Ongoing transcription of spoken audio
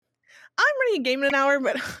running a game in an hour,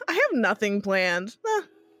 but I have nothing planned.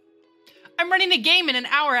 I'm running a game in an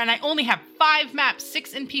hour and I only have 5 maps,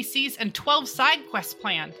 6 NPCs, and 12 side quests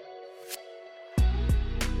planned.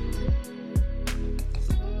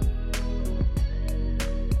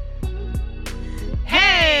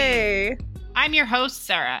 Hey! I'm your host,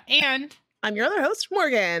 Sarah, and I'm your other host,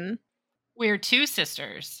 Morgan. We're 2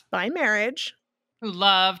 sisters by marriage who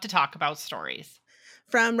love to talk about stories.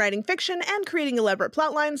 From writing fiction and creating elaborate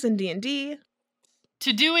plot lines in D&D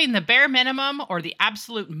to doing the bare minimum or the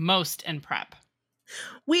absolute most in prep.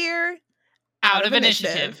 We're out of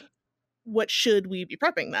initiative. What should we be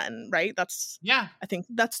prepping then, right? I think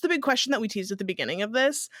that's the big question that we teased at the beginning of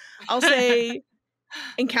this. I'll say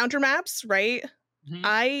encounter maps, right? Mm-hmm.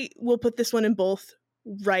 I will put this one in both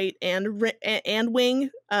write and wing,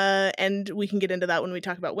 and we can get into that when we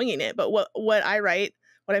talk about winging it. But what I write,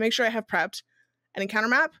 what I make sure I have prepped, an encounter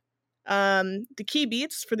map, the key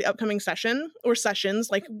beats for the upcoming session or sessions.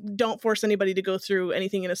 Like, don't force anybody to go through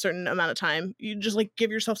anything in a certain amount of time. You just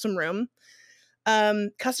give yourself some room.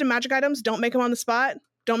 Custom magic items, don't make them on the spot.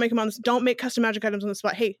 Don't make custom magic items on the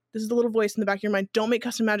spot. Hey, this is the little voice in the back of your mind. Don't make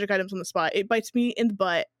custom magic items on the spot. It bites me in the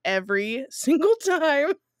butt every single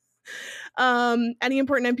time. Any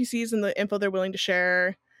important NPCs and the info they're willing to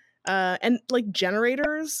share, and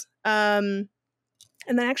generators. And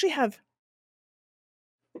then I actually have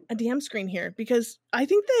a DM screen here because I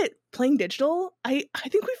think that playing digital, I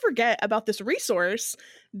think we forget about this resource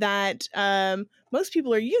that most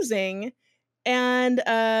people are using. And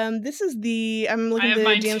this is I'm looking at the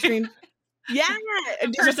DM screen. Yeah,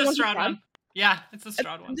 it's a Strahd one. Yeah, it's a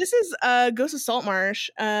Strahd one. This is Ghost of Saltmarsh,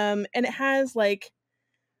 and it has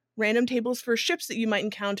random tables for ships that you might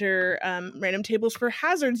encounter, random tables for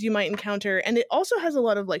hazards you might encounter, and it also has a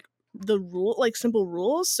lot of simple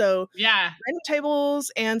rules. So random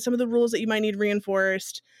tables and some of the rules that you might need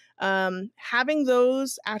reinforced. Having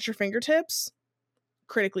those at your fingertips,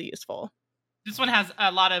 critically useful. This one has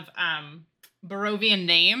a lot of Barovian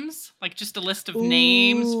names, just a list of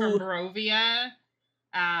names from Barovia,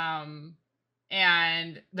 and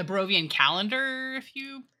the Barovian calendar, if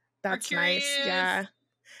you That's are curious. Nice, yeah.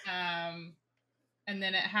 And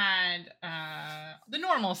then it had the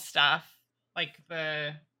normal stuff, like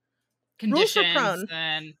the conditions,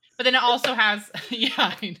 but then it also has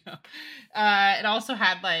I know. It also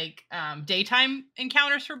had daytime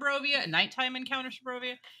encounters for Barovia and nighttime encounters for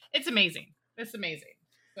Barovia. It's amazing. It's amazing.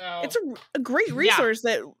 So it's a great resource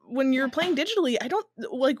that when you're playing digitally,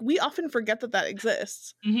 we often forget that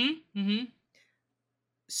exists. Mm-hmm. Mm-hmm.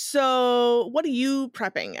 So what are you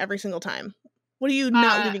prepping every single time? What are you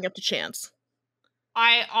not leaving up to chance?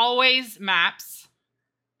 I always maps.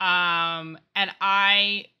 And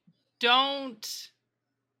I don't...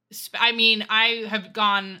 I have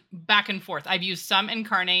gone back and forth. I've used some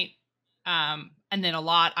Incarnate, and then a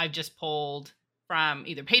lot I've just pulled from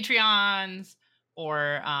either Patreons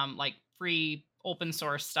or free open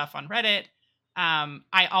source stuff on Reddit.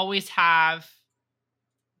 I always have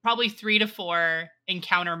probably 3 to 4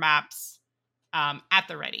 encounter maps at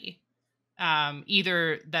the ready.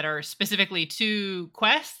 Either that are specifically to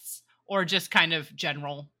quests or just kind of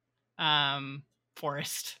general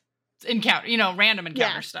forest encounter, random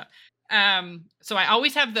encounter stuff. So I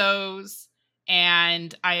always have those,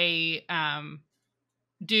 and I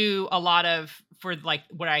do a lot of for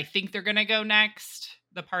what I think they're gonna go next,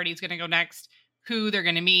 the party's gonna go next, who they're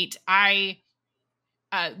gonna meet.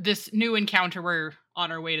 This new encounter, we're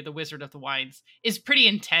on our way to the Wizard of the Wines, is pretty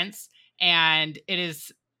intense, and it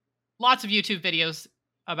is lots of YouTube videos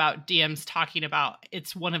about DMs talking about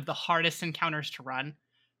it's one of the hardest encounters to run,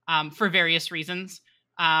 for various reasons.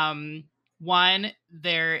 One,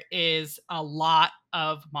 there is a lot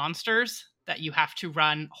of monsters that you have to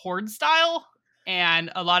run horde style,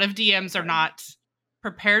 and a lot of DMs are not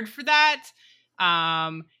prepared for that.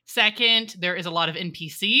 Second, there is a lot of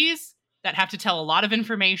NPCs that have to tell a lot of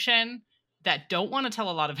information that don't want to tell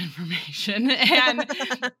a lot of information. And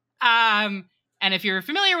and if you're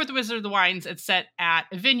familiar with the Wizard of the Wines, it's set at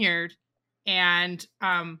a vineyard, and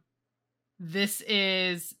this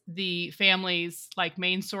is the family's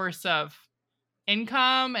main source of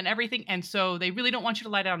income and everything, and so they really don't want you to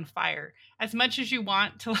light it on fire as much as you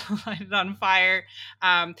want to light it on fire.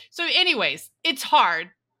 So anyways, it's hard.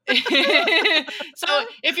 So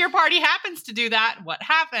if your party happens to do that, what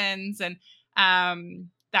happens? And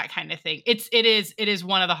that kind of thing. It is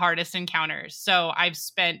one of the hardest encounters. So I've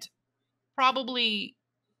spent probably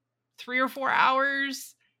 3 or 4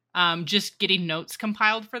 hours just getting notes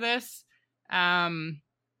compiled for this.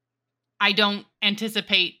 I don't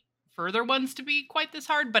anticipate further ones to be quite this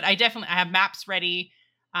hard, but I have maps ready.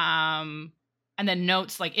 And And then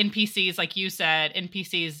notes like NPCs, like you said,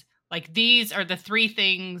 NPCs, like these are the 3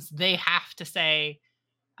 things they have to say.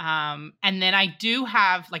 And then I do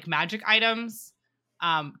have like magic items,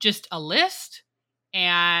 just a list.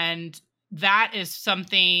 And that is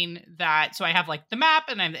something that, so I have like the map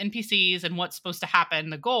and I have the NPCs and what's supposed to happen,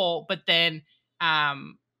 the goal. But then I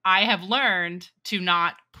have learned to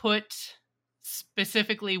not put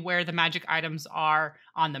specifically where the magic items are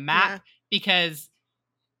on the map because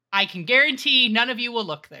I can guarantee none of you will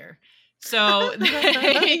look there. So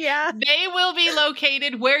they will be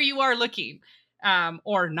located where you are looking,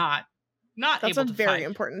 or not That's able to a very find.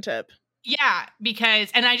 important tip. Yeah,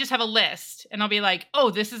 because, and I just have a list and I'll be like,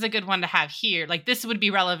 oh, this is a good one to have here. Like this would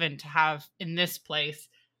be relevant to have in this place.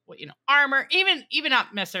 What, armor, even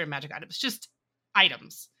not necessarily magic items, just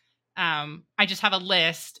items. I just have a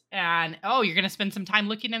list and, oh, you're going to spend some time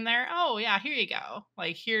looking in there. Oh yeah, here you go.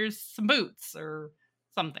 Like here's some boots or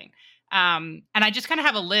something. And I just kind of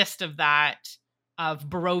have a list of that, of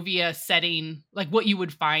Barovia setting, like what you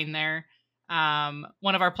would find there.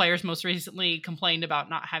 One of our players most recently complained about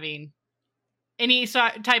not having any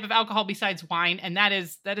type of alcohol besides wine, and that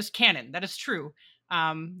is canon. That is true.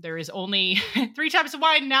 There is only 3 types of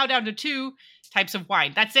wine, now down to 2 types of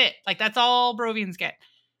wine. That's it. Like that's all Barovians get.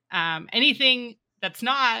 Anything that's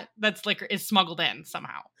liquor is smuggled in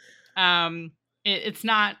somehow. It's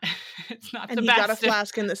not and the he best. got a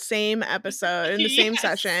flask in the same episode, in the same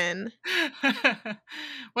session.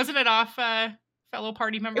 Wasn't it off a fellow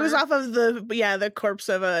party member? It was off of the corpse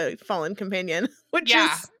of a fallen companion, which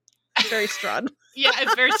is very Strahd. Yeah,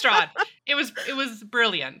 it's very Strahd. It was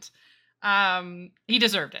brilliant. He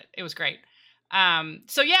deserved it. It was great.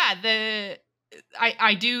 So yeah,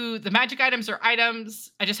 I do the magic items or items.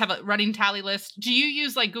 I just have a running tally list. Do you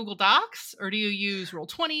use like Google Docs or do you use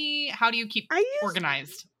Roll20? How do you keep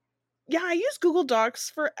organized? Yeah, I use Google Docs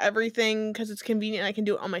for everything because it's convenient. I can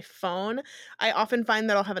do it on my phone. I often find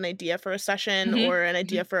that I'll have an idea for a session or an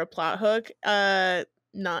idea for a plot hook,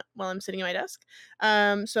 not while I'm sitting at my desk.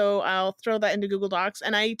 So I'll throw that into Google Docs,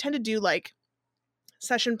 and I tend to do like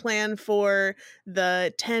session plan for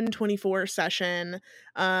the 10-24 session,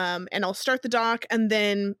 and I'll start the doc, and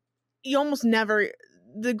then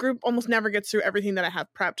the group almost never gets through everything that I have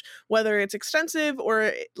prepped, whether it's extensive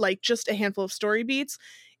or like just a handful of story beats.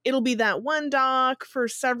 It'll be that one doc for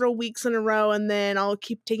several weeks in a row, and then I'll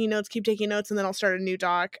keep taking notes, and then I'll start a new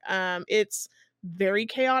doc. It's very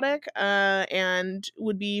chaotic, and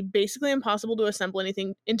would be basically impossible to assemble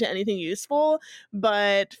anything into anything useful.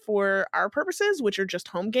 But for our purposes, which are just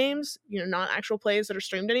home games, not actual plays that are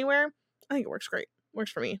streamed anywhere, I think it works great. Works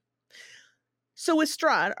for me. So with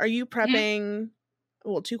Strahd, are you prepping?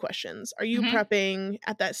 Well, 2 questions. Are you prepping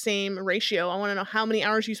at that same ratio? I want to know how many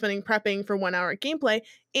hours you're spending prepping for 1 hour gameplay,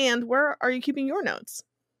 and where are you keeping your notes?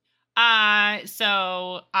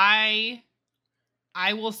 So I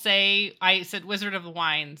will say, I said Wizard of the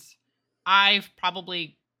Wines. I've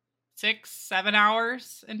probably 6-7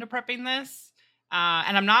 hours into prepping this,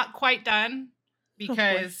 and I'm not quite done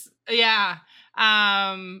because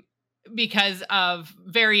because of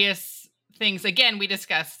various things. Again, we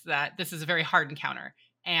discussed that this is a very hard encounter,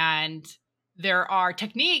 and there are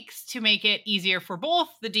techniques to make it easier for both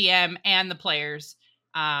the DM and the players.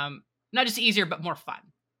 Not just easier, but more fun.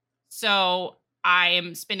 So I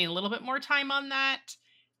am spending a little bit more time on that.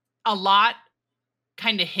 A lot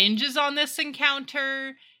kind of hinges on this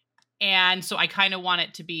encounter, and so I kind of want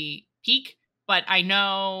it to be peak, but I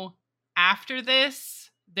know after this,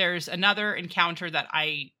 there's another encounter that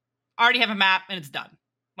I already have a map and it's done.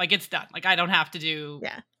 Like it's done. Like I don't have to do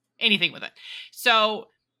anything with it. So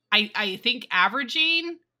I think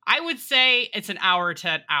averaging, I would say it's an hour to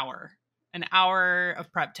an hour. An hour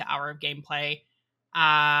of prep to hour of gameplay.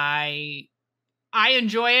 I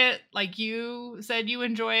enjoy it, like you said you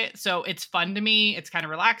enjoy it. So it's fun to me. It's kind of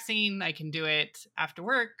relaxing. I can do it after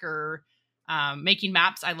work or making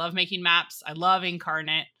maps. I love making maps. I love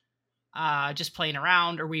Incarnate. Just playing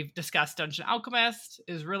around, or we've discussed Dungeon Alchemist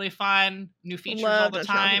is really fun. New features all the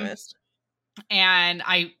time. And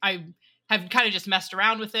I have kind of just messed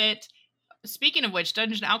around with it. Speaking of which,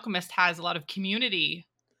 Dungeon Alchemist has a lot of community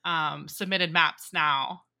submitted maps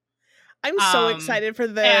now. I'm so excited for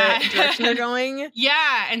the direction they're going.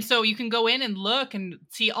 Yeah, and so you can go in and look and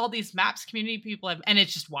see all these maps community people have, and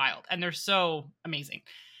it's just wild, and they're so amazing.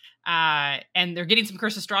 And they're getting some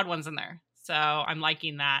Curse of Strahd ones in there, so I'm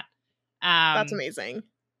liking that. That's amazing.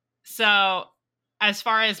 So as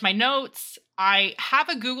far as my notes, I have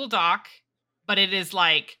a Google Doc, but it is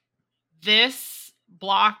like this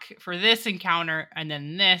block for this encounter, and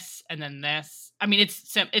then this, and then this. I mean,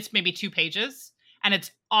 it's maybe 2 pages, and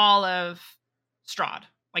it's all of Strahd.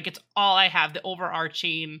 Like, it's all I have, the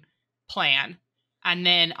overarching plan. And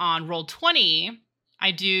then on Roll20,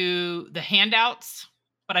 I do the handouts,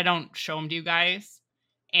 but I don't show them to you guys.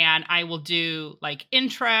 And I will do like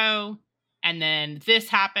intro, and then this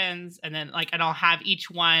happens, and then like, and I'll have each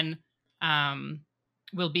one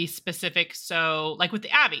will be specific. So like with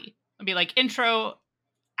the Abbey, it'll be like intro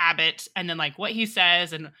Abbott, and then like what he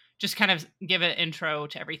says, and just kind of give an intro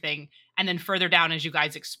to everything. And then further down, as you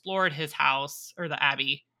guys explored his house or the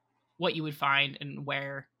Abbey, what you would find and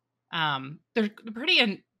where. They're pretty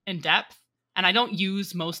in depth, and I don't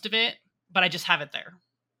use most of it, but I just have it there.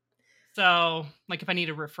 So like if I need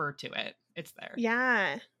to refer to it, it's there.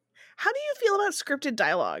 Yeah. How do you feel about scripted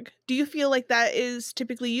dialogue? Do you feel like that is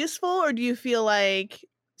typically useful, or do you feel like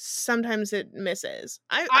sometimes it misses?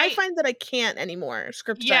 I find that I can't anymore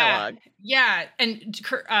scripted dialogue. Yeah, and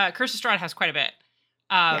Curse of Strahd has quite a bit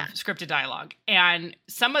of scripted dialogue, and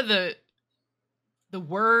some of the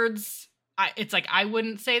words, it's like I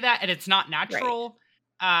wouldn't say that, and it's not natural.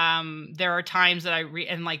 Right. There are times that I read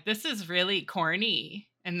and like, this is really corny,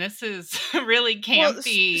 and this is really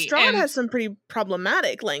campy. Well, Strahd has some pretty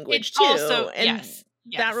problematic language too, also, and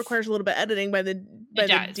that requires a little bit of editing by the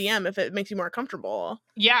DM if it makes you more comfortable.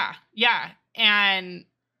 Yeah, and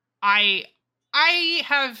I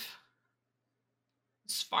have,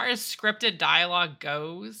 as far as scripted dialogue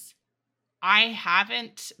goes, I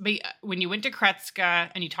haven't. But when you went to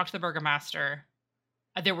Kretzka and you talked to the Burgomaster,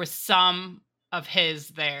 there was some of his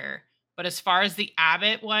there. But as far as the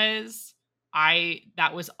Abbot was,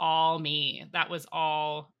 that was all me. That was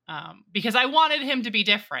all because I wanted him to be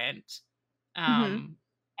different and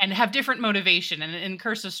have different motivation. And in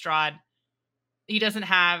Curse of Strahd, he doesn't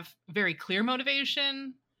have very clear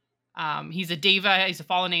motivation. He's a deva. He's a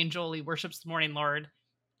fallen angel. He worships the Morning Lord,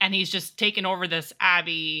 and he's just taken over this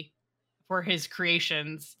abbey for his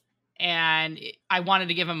creations. And I wanted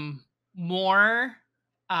to give him more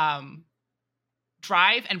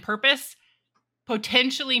drive and purpose,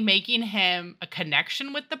 potentially making him a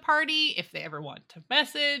connection with the party if they ever want to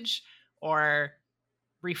message or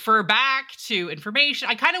refer back to information.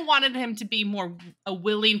 I kind of wanted him to be more a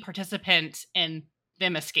willing participant in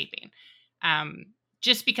them escaping.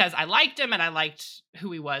 Just because I liked him and I liked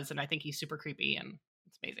who he was, and I think he's super creepy and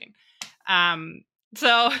it's amazing.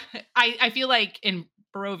 So I feel like in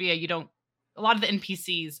Barovia, a lot of the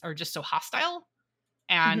NPCs are just so hostile.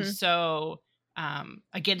 And so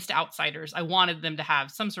against outsiders, I wanted them to have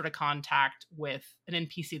some sort of contact with an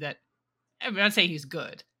NPC that, I'm not saying he's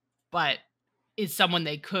good, but is someone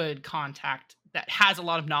they could contact that has a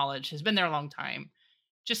lot of knowledge, has been there a long time,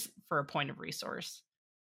 just for a point of resource.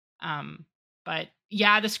 But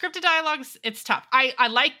yeah, the scripted dialogues, it's tough. I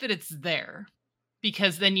like that it's there,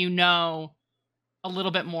 because then you know a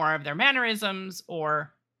little bit more of their mannerisms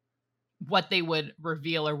or what they would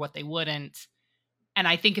reveal or what they wouldn't. And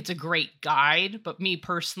I think it's a great guide, but me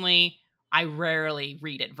personally, I rarely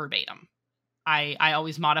read it verbatim. I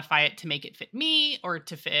always modify it to make it fit me or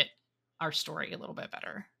to fit our story a little bit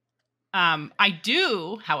better. I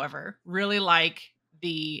do, however, really like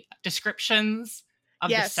the descriptions of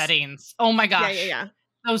the settings. Oh my gosh. Yeah.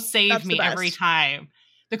 Those save me every time.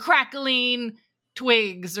 The crackling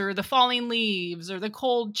twigs or the falling leaves or the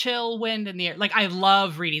cold chill wind in the air. Like, I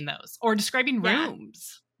love reading those, or describing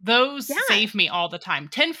rooms. Those save me all the time.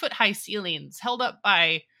 10-foot high ceilings held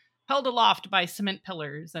aloft by cement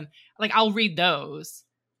pillars. And like, I'll read those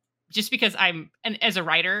just because and as a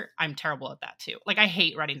writer, I'm terrible at that too. Like, I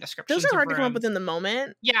hate writing descriptions. Those are hard to come up with in the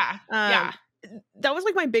moment. Yeah. That was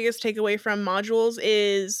like my biggest takeaway from modules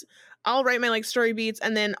is I'll write my like story beats,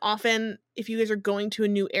 and then often if you guys are going to a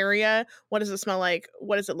new area, what does it smell like?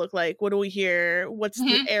 What does it look like? What do we hear? What's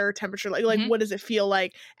the air temperature like? Like, what does it feel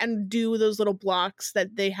like? And do those little blocks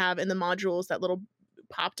that they have in the modules, that little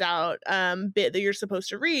popped out bit that you're supposed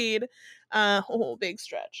to read. Big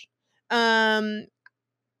stretch. I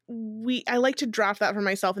like to draft that for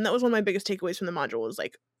myself, and that was one of my biggest takeaways from the module, was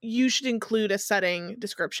like, you should include a setting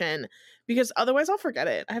description, because otherwise I'll forget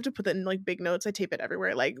it. I have to put that in like big notes. I tape it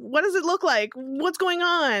everywhere. Like, what does it look like? What's going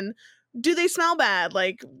on? Do they smell bad?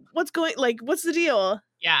 Like, what's the deal?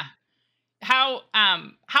 Yeah. How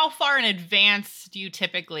far in advance do you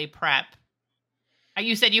typically prep?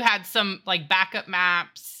 You said you had some like backup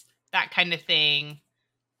maps, that kind of thing.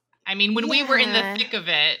 I mean, when we were in the thick of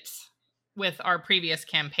it with our previous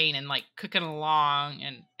campaign and like cooking along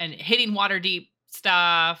and hitting Waterdeep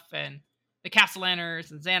stuff and the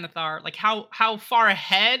Castellaners and Xanathar, like how far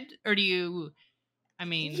ahead, or do you, I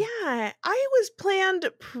mean? Yeah, I was planned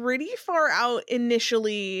pretty far out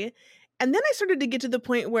initially, and then I started to get to the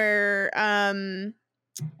point where I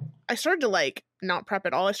started to like not prep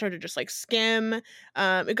at all. I started to just like skim.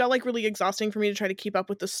 It got like really exhausting for me to try to keep up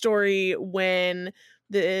with the story when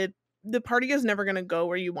the party is never going to go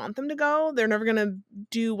where you want them to go. They're never going to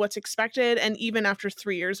do what's expected. And even after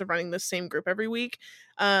 3 years of running the same group every week,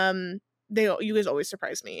 you guys always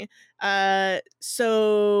surprise me.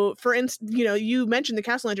 So for instance, you know, you mentioned the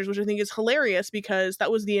Castle Lancers, which I think is hilarious because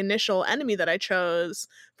that was the initial enemy that I chose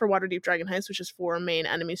for Waterdeep Dragon Heist, which is 4 main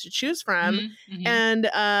enemies to choose from. Mm-hmm.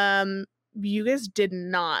 And you guys did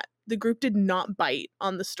not. The group did not bite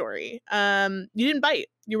on the story. You didn't bite.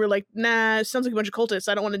 You were like, nah, it sounds like a bunch of cultists.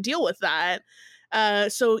 I don't want to deal with that.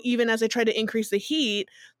 So even as I tried to increase the heat,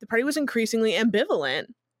 the party was increasingly ambivalent.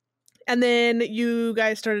 And then you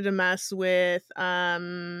guys started to mess with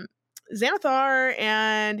Xanathar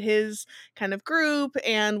and his kind of group,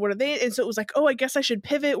 and what are they? And so it was like, oh, I guess I should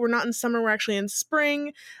pivot. We're not in summer, we're actually in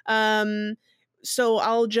spring. So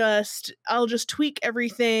I'll just tweak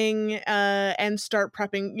everything and start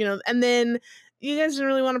prepping, you know, and then you guys didn't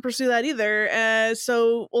really want to pursue that either.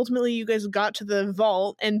 So ultimately you guys got to the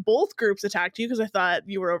vault and both groups attacked you because I thought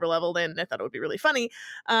you were overleveled and I thought it would be really funny.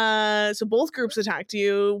 So both groups attacked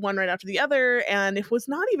you, one right after the other, and it was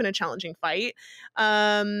not even a challenging fight.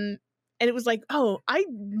 And it was like, oh, I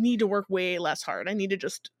need to work way less hard. I need to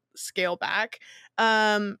just scale back.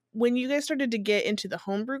 When you guys started to get into the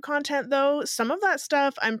homebrew content though, some of that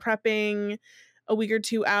stuff I'm prepping a week or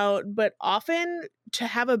 2 out, but often to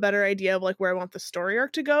have a better idea of like where I want the story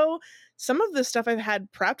arc to go, some of the stuff I've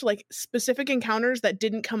had prepped, like specific encounters that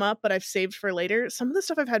didn't come up but I've saved for later, some of the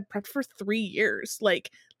stuff I've had prepped for 3 years,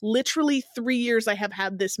 like literally 3 years. I have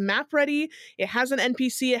had this map ready. It has an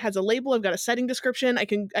NPC, it has a label, I've got a setting description, I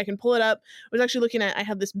can pull it up. I was actually looking at, I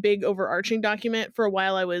have this big overarching document. For a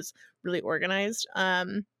while I was really organized,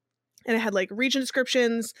 and it had like region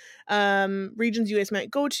descriptions, regions you guys might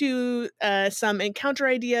go to, some encounter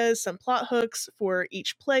ideas, some plot hooks for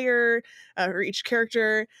each player or each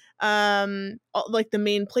character, like the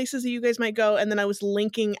main places that you guys might go. And then I was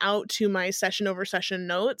linking out to my session over session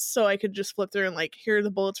notes, so I could just flip through and like, here are the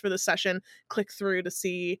bullets for the session, click through to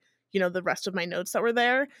see, you know, the rest of my notes that were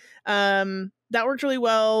there. That worked really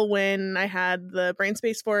well when I had the brain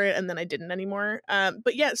space for it, and then I didn't anymore.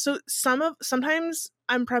 But yeah, so sometimes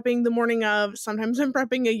I'm prepping the morning of, sometimes I'm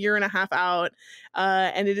prepping a year and a half out,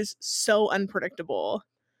 and it is so unpredictable.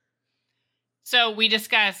 So we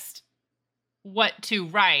discussed what to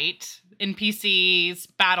write: NPCs,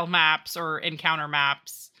 battle maps, or encounter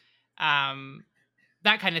maps,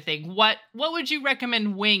 that kind of thing. What would you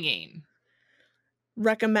recommend winging?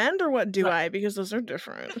 Recommend, or what do I? Because those are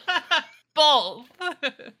different. Both.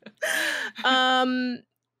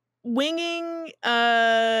 Winging,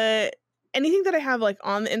 anything that I have like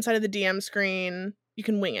on the inside of the DM screen, you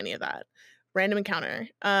can wing any of that. Random encounter.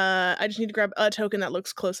 I just need to grab a token that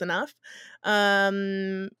looks close enough.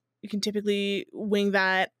 You can typically wing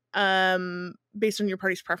that based on your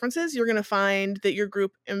party's preferences. You're going to find that your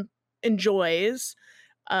group enjoys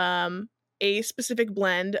a specific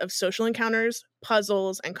blend of social encounters,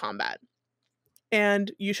 puzzles, and combat.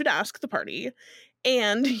 And you should ask the party,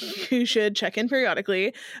 and you should check in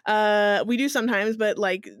periodically. We do sometimes, but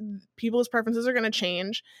like people's preferences are going to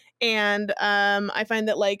change. And I find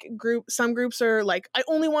that like some groups are like, I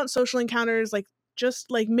only want social encounters, like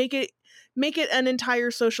just like make it an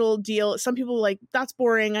entire social deal. Some people like, that's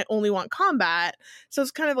boring, I only want combat. So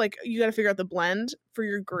it's kind of like you got to figure out the blend for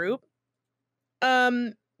your group.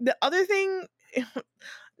 The other thing,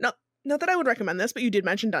 not that I would recommend this, but you did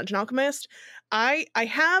mention Dungeon Alchemist. I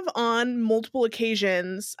have on multiple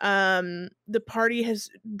occasions, the party has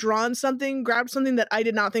grabbed something that I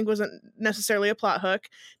did not think wasn't necessarily a plot hook,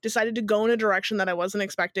 decided to go in a direction that I wasn't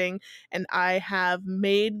expecting, and I have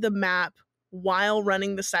made the map while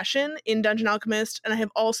running the session in Dungeon Alchemist, and I have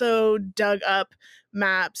also dug up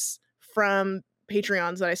maps from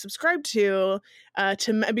Patreons that I subscribe to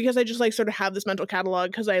because I just like sort of have this mental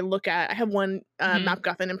catalog, because I have one Map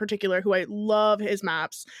Guffin in particular who I love his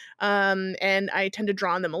maps, and I tend to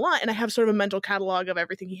draw on them a lot, and I have sort of a mental catalog of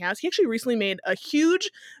everything he has. He actually recently made a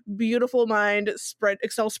huge Beautiful Mind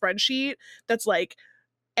Excel spreadsheet that's like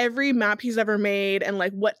every map he's ever made and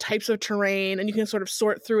like what types of terrain, and you can sort of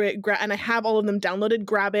sort through it, and I have all of them downloaded,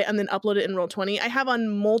 grab it, and then upload it in Roll20. I have on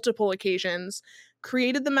multiple occasions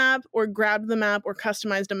created the map or grabbed the map or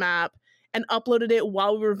customized a map and uploaded it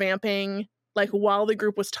while we were vamping, like while the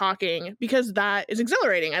group was talking, because that is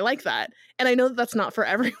exhilarating. I like that. And I know that that's not for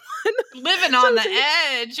everyone. Living on the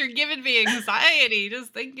edge. You're giving me anxiety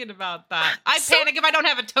just thinking about that. I panic if I don't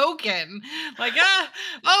have a token. Like,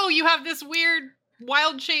 oh, you have this weird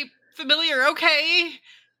wild shape familiar. Okay.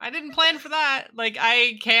 I didn't plan for that. Like,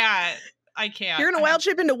 I can't. I can't. You're gonna wild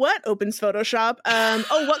shape into what? Opens Photoshop.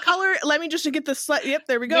 Oh, what color? Let me just get this. Yep,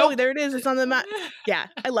 there we go. Nope. There it is. It's on the map. Yeah,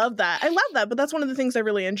 I love that. But that's one of the things I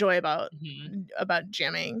really enjoy about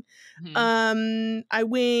jamming. I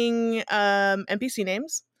wing NPC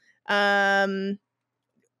names.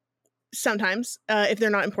 Sometimes, if they're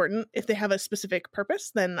not important, if they have a specific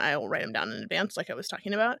purpose, then I'll write them down in advance, like I was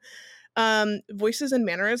talking about. Voices and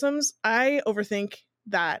mannerisms, I overthink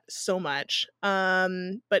that so much,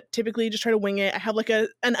 but typically just try to wing it. I have like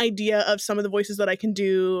an idea of some of the voices that I can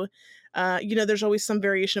do. There's always some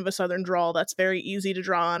variation of a southern drawl that's very easy to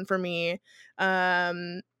draw on for me,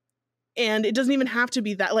 and it doesn't even have to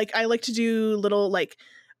be that. Like, I like to do little like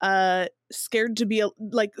scared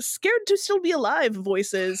to still be alive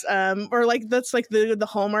voices, or like that's like the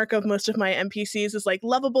hallmark of most of my NPCs is like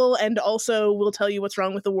lovable and also will tell you what's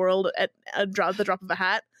wrong with the world at the drop of a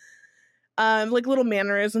hat. Like little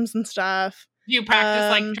mannerisms and stuff. You practice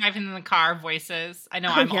like driving in the car voices. I know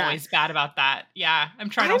I'm always bad about that. Yeah, I'm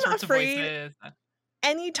trying all sorts of voices.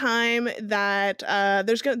 Anytime that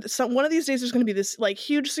one of these days there's gonna be this like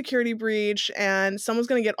huge security breach and someone's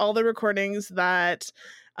gonna get all the recordings that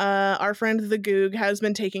our friend the Goog has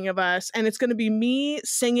been taking of us, and it's gonna be me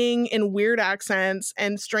singing in weird accents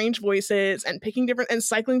and strange voices and picking different and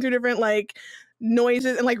cycling through different like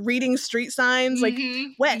noises and like reading street signs like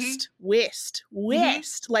west,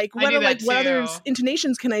 like what other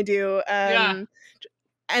intonations can I do? And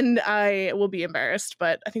I will be embarrassed,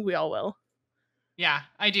 but I think we all will. Yeah,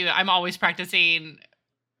 I do. I'm always practicing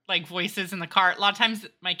like voices in the car. A lot of times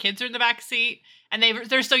my kids are in the back seat and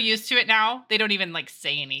they're so used to it now. They don't even like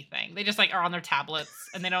say anything. They just like are on their tablets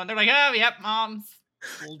and they're like, oh, yep, mom's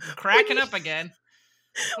cracking up again.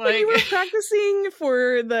 When you were practicing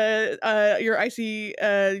for the your icy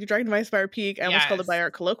your Dragon Device Fire Peak, I almost called it by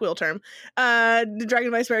our colloquial term, the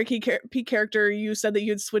Dragon Device Fire Peak character, you said that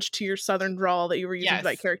you had switched to your southern drawl that you were using for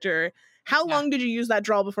that character. How long did you use that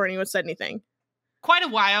drawl before anyone said anything? Quite a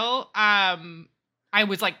while. I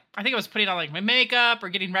was like, I think I was putting on like my makeup or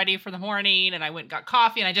getting ready for the morning, and I went and got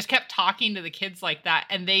coffee, and I just kept talking to the kids like that,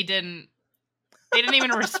 and they didn't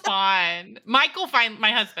even respond. My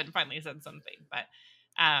husband finally said something, but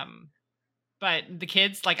the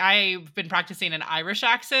kids, like, I've been practicing an Irish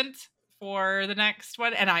accent for the next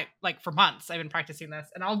one, and I like for months I've been practicing this,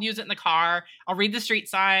 and I'll use it in the car. I'll read the street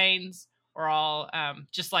signs, or I'll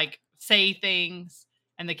just like say things,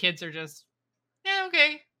 and the kids are just, yeah,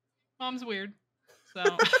 okay, mom's weird. So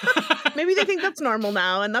maybe they think that's normal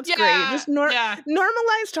now, and that's great. Just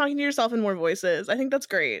normalize talking to yourself in more voices. I think that's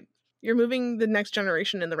great. You're moving the next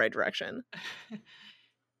generation in the right direction.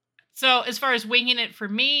 So as far as winging it for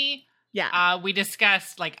me, we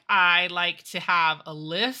discussed like I like to have a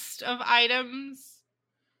list of items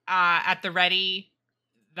at the ready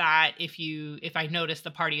that if I notice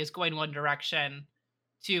the party is going one direction,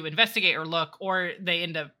 to investigate or look, or they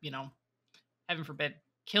end up, heaven forbid,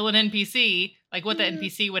 kill an NPC, like what the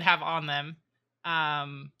NPC would have on them.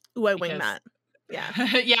 Ooh, I wing that.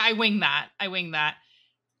 Yeah. Yeah, I wing that.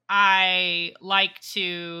 I like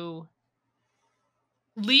to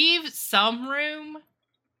leave some room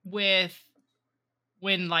when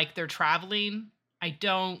like they're traveling. I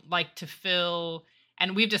don't like to fill,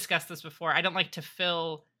 and we've discussed this before, I don't like to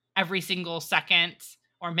fill every single second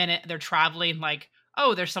or minute they're traveling like,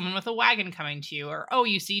 oh, there's someone with a wagon coming to you, or oh,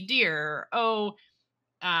 you see deer, or oh,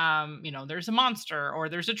 there's a monster, or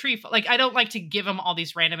there's a tree. Like, I don't like to give them all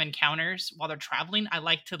these random encounters while they're traveling. I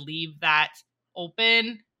like to leave that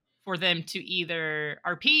open for them to either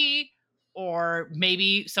RP, or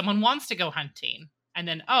maybe someone wants to go hunting and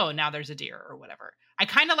then, oh, now there's a deer or whatever. I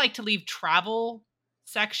kind of like to leave travel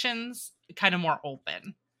sections kind of more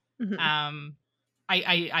open.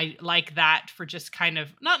 I like that for just kind of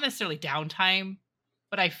not necessarily downtime,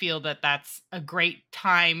 but I feel that that's a great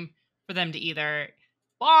time for them to either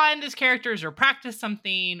bond as characters or practice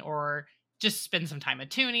something or just spend some time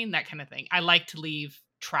attuning, that kind of thing. I like to leave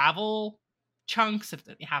travel chunks of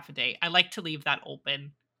half a day. I like to leave that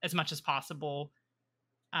open as much as possible.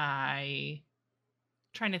 I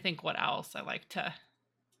trying to think what else I like to.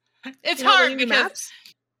 It's hard because maps?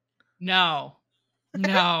 No.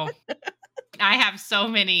 I have so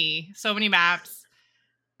many maps.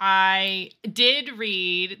 I did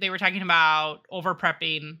read, they were talking about over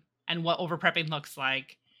prepping and what over prepping looks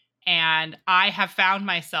like. And I have found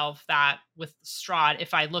myself that with Strahd,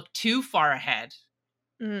 if I look too far ahead,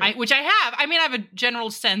 which I have, I have a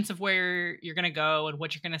general sense of where you're going to go and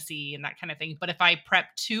what you're going to see and that kind of thing. But if I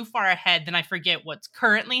prep too far ahead, then I forget what's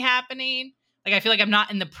currently happening. Like, I feel like I'm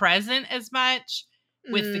not in the present as much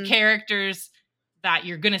with the characters that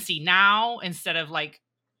you're going to see now instead of like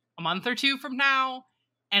a month or two from now.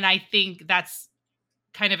 And I think that's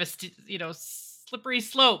kind of a slippery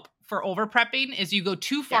slope for over prepping. Is you go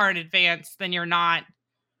too far in advance, then you're not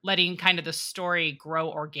letting kind of the story grow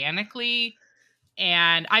organically.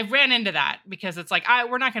 And I ran into that because it's like,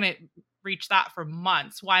 we're not going to reach that for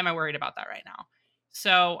months. Why am I worried about that right now?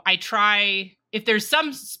 So I try, if there's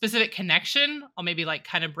some specific connection, I'll maybe like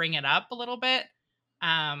kind of bring it up a little bit.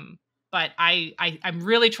 But I'm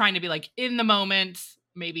really trying to be like in the moment,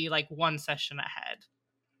 maybe like one session ahead,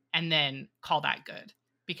 and then call that good,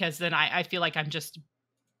 because then I feel like I'm just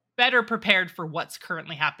better prepared for what's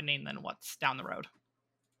currently happening than what's down the road.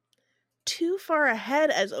 Too far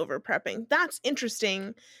ahead as over prepping. That's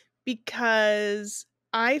interesting, because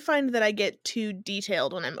I find that I get too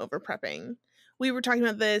detailed when I'm over prepping. We were talking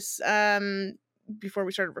about this before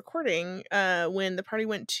we started recording, when the party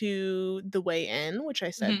went to the Weigh-In, which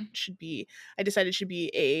I said I decided should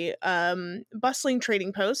be a bustling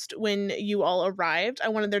trading post. When you all arrived, I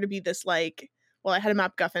wanted there to be this like, well, I had a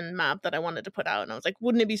MapGuffin map that I wanted to put out, and I was like,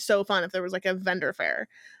 wouldn't it be so fun if there was like a vendor fair?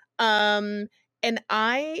 And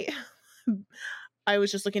I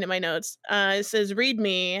was just looking at my notes. It says, read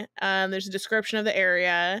me. There's a description of the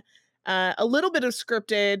area. A little bit of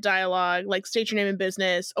scripted dialogue, like state your name and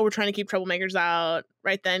business. Oh, we're trying to keep troublemakers out.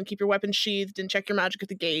 Right then, keep your weapons sheathed and check your magic at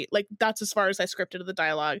the gate. Like, that's as far as I scripted the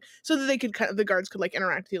dialogue, so that they could the guards could like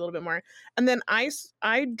interact with you a little bit more. And then I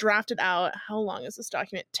drafted out, how long is this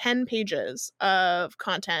document? 10 pages of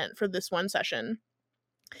content for this one session.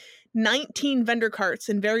 19 vendor carts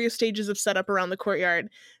in various stages of setup around the courtyard.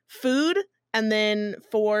 Food, and then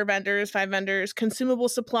 5 vendors, consumable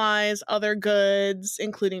supplies, other goods,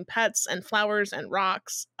 including pets and flowers and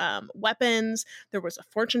rocks, weapons. There was a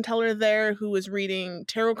fortune teller there who was reading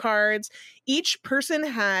tarot cards. Each person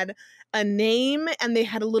had a name, and they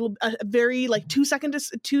had a very like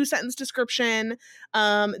 2-sentence description.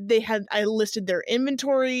 I listed their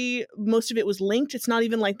inventory. Most of it was linked. It's not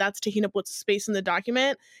even like that's taking up what's space in the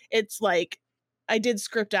document. It's like, I did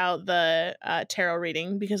script out the tarot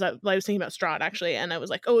reading because I was thinking about Strahd, actually, and I was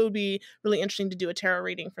like, oh, it would be really interesting to do a tarot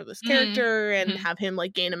reading for this character and have him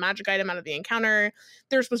like gain a magic item out of the encounter.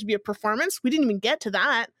 There was supposed to be a performance. We didn't even get to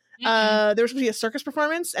that. There was supposed to be a circus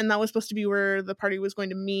performance, and that was supposed to be where the party was going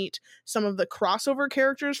to meet some of the crossover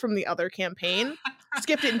characters from the other campaign.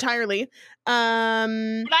 Skipped it entirely. But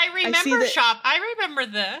I remember I remember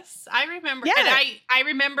this. I remember, and I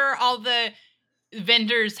remember all the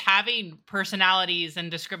vendors having personalities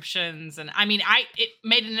and descriptions, and I mean, it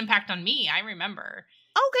made an impact on me. I remember.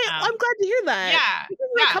 Okay, I'm glad to hear that. Yeah, because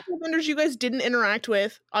there were a couple of vendors you guys didn't interact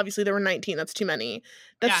with. Obviously, there were 19. That's too many.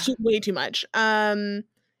 That's way too much. And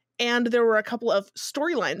there were a couple of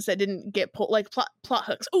storylines that didn't get pulled, like plot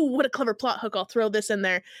hooks. Oh, what a clever plot hook! I'll throw this in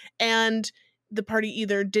there. And the party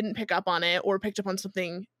either didn't pick up on it or picked up on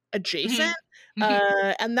something adjacent.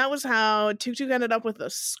 And that was how Tuk Tuk ended up with a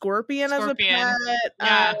scorpion as a pet,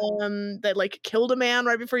 that like killed a man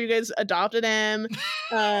right before you guys adopted him.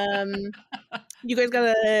 You guys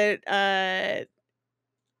got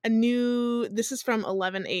a new, this is from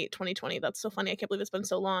 11/8/2020. That's so funny. I can't believe it's been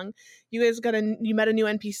so long. You guys you met a new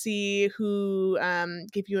NPC who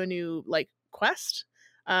gave you a new like quest,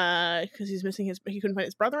 because he couldn't find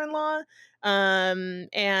his brother-in-law,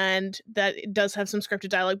 and that it does have some scripted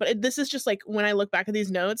dialogue. But this is just like, when I look back at these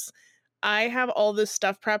notes, I have all this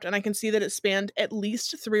stuff prepped, and I can see that it spanned at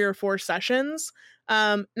least 3 or 4 sessions.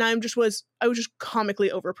 Now I was just comically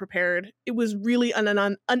over prepared. It was really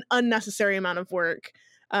an unnecessary amount of work,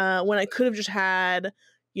 when I could have just had,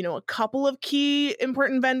 a couple of key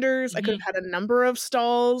important vendors. I could have had a number of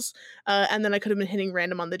stalls, and then I could have been hitting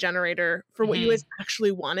random on the generator for what you guys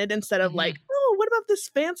actually wanted, instead of like, oh, what about this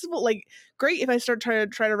fanciful, like, great if I try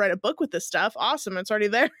to write a book with this stuff, awesome, it's already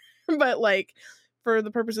there. But like, for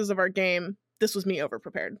the purposes of our game, this was me over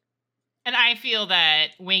prepared. And I feel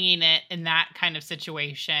that winging it in that kind of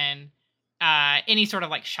situation, any sort of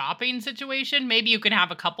like shopping situation, maybe you can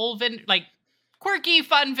have a couple like quirky,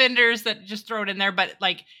 fun vendors that just throw it in there. But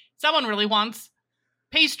like, someone really wants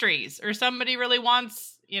pastries, or somebody really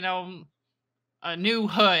wants, a new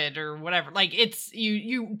hood or whatever. Like, it's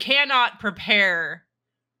you cannot prepare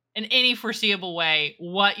in any foreseeable way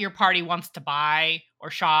what your party wants to buy or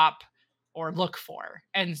shop or look for.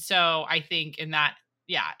 And so I think in that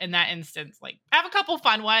instance, like, have a couple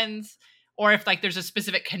fun ones. Or if like there's a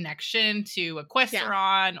specific connection to a quest they're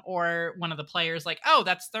on, or one of the players like, oh,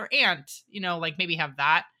 that's their aunt, like maybe have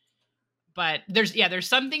that. But there's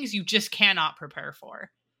some things you just cannot prepare for,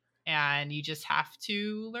 and you just have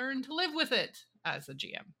to learn to live with it as a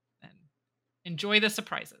GM and enjoy the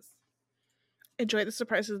surprises. Enjoy the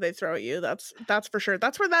surprises they throw at you. That's for sure.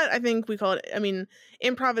 That's where that, I think we call it, I mean,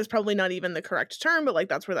 improv is probably not even the correct term, but like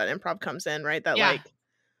that's where that improv comes in, right? That like,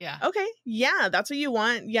 okay, yeah, that's what you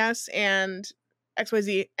want. Yes, and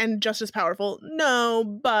XYZ, and just as powerful. No,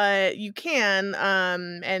 but you can.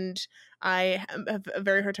 And I have a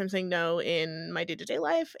very hard time saying no in my day-to-day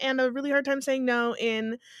life, and a really hard time saying no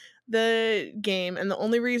in the game. And the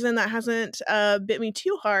only reason that hasn't bit me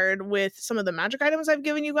too hard with some of the magic items I've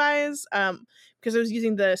given you guys, because I was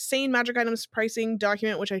using the Sane magic items pricing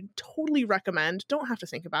document, which I totally recommend. Don't have to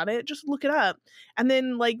think about it, just look it up, and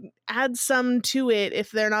then like add some to it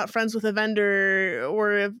if they're not friends with a vendor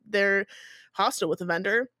or if they're hostile with a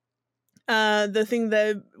vendor. The thing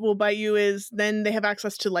that will bite you is then they have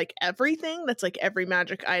access to like everything. That's like every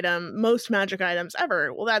magic item, most magic items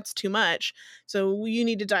ever. Well, that's too much. So you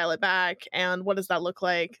need to dial it back. And what does that look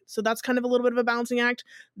like? So that's kind of a little bit of a balancing act.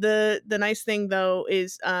 The nice thing though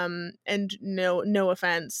is, and no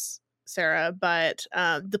offense, Sarah, but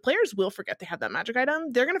the players will forget they have that magic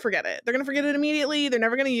item. They're going to forget it. They're going to forget it immediately. They're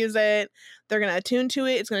never going to use it. They're going to attune to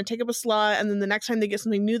it. It's going to take up a slot. And then the next time they get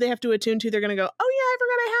something new they have to attune to, they're going to go, oh yeah, I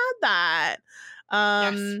forgot I had that.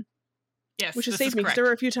 Yes, which has saved me, because there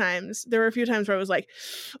were a few times where I was like,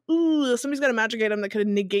 ooh, somebody's got a magic item that could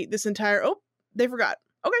negate this entire, oh, they forgot.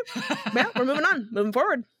 Okay, yeah, we're moving on, moving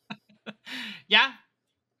forward. Yeah.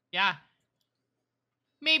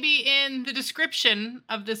 Maybe in the description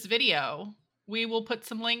of this video, we will put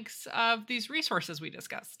some links of these resources we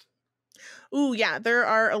discussed. Ooh, yeah. There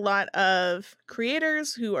are a lot of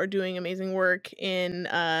creators who are doing amazing work in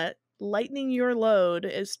lightening your load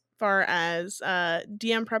as far as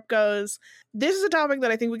DM prep goes. This is a topic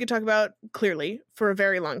that I think we could talk about clearly for a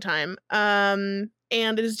very long time. And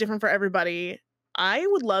it is different for everybody. I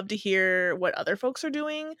would love to hear what other folks are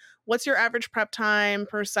doing. What's your average prep time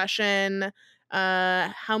per session?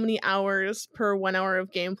 How many hours per 1 hour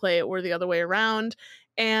of gameplay, or the other way around?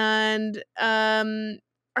 And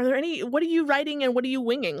are there any, what are you writing and what are you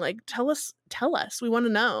winging? Like, tell us, we want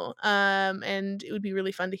to know. And it would be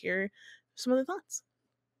really fun to hear some of the thoughts.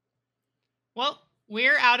 Well,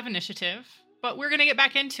 we're out of initiative, but we're going to get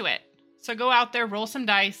back into it. So go out there, roll some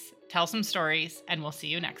dice, tell some stories, and we'll see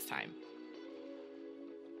you next time.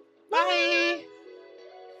 Bye!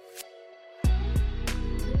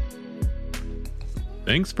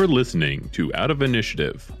 Thanks for listening to Out of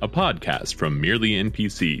Initiative, a podcast from Merely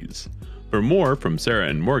NPCs. For more from Sarah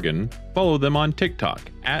and Morgan, follow them on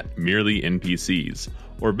TikTok at Merely NPCs,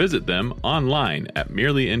 or visit them online at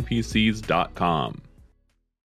merelynpcs.com.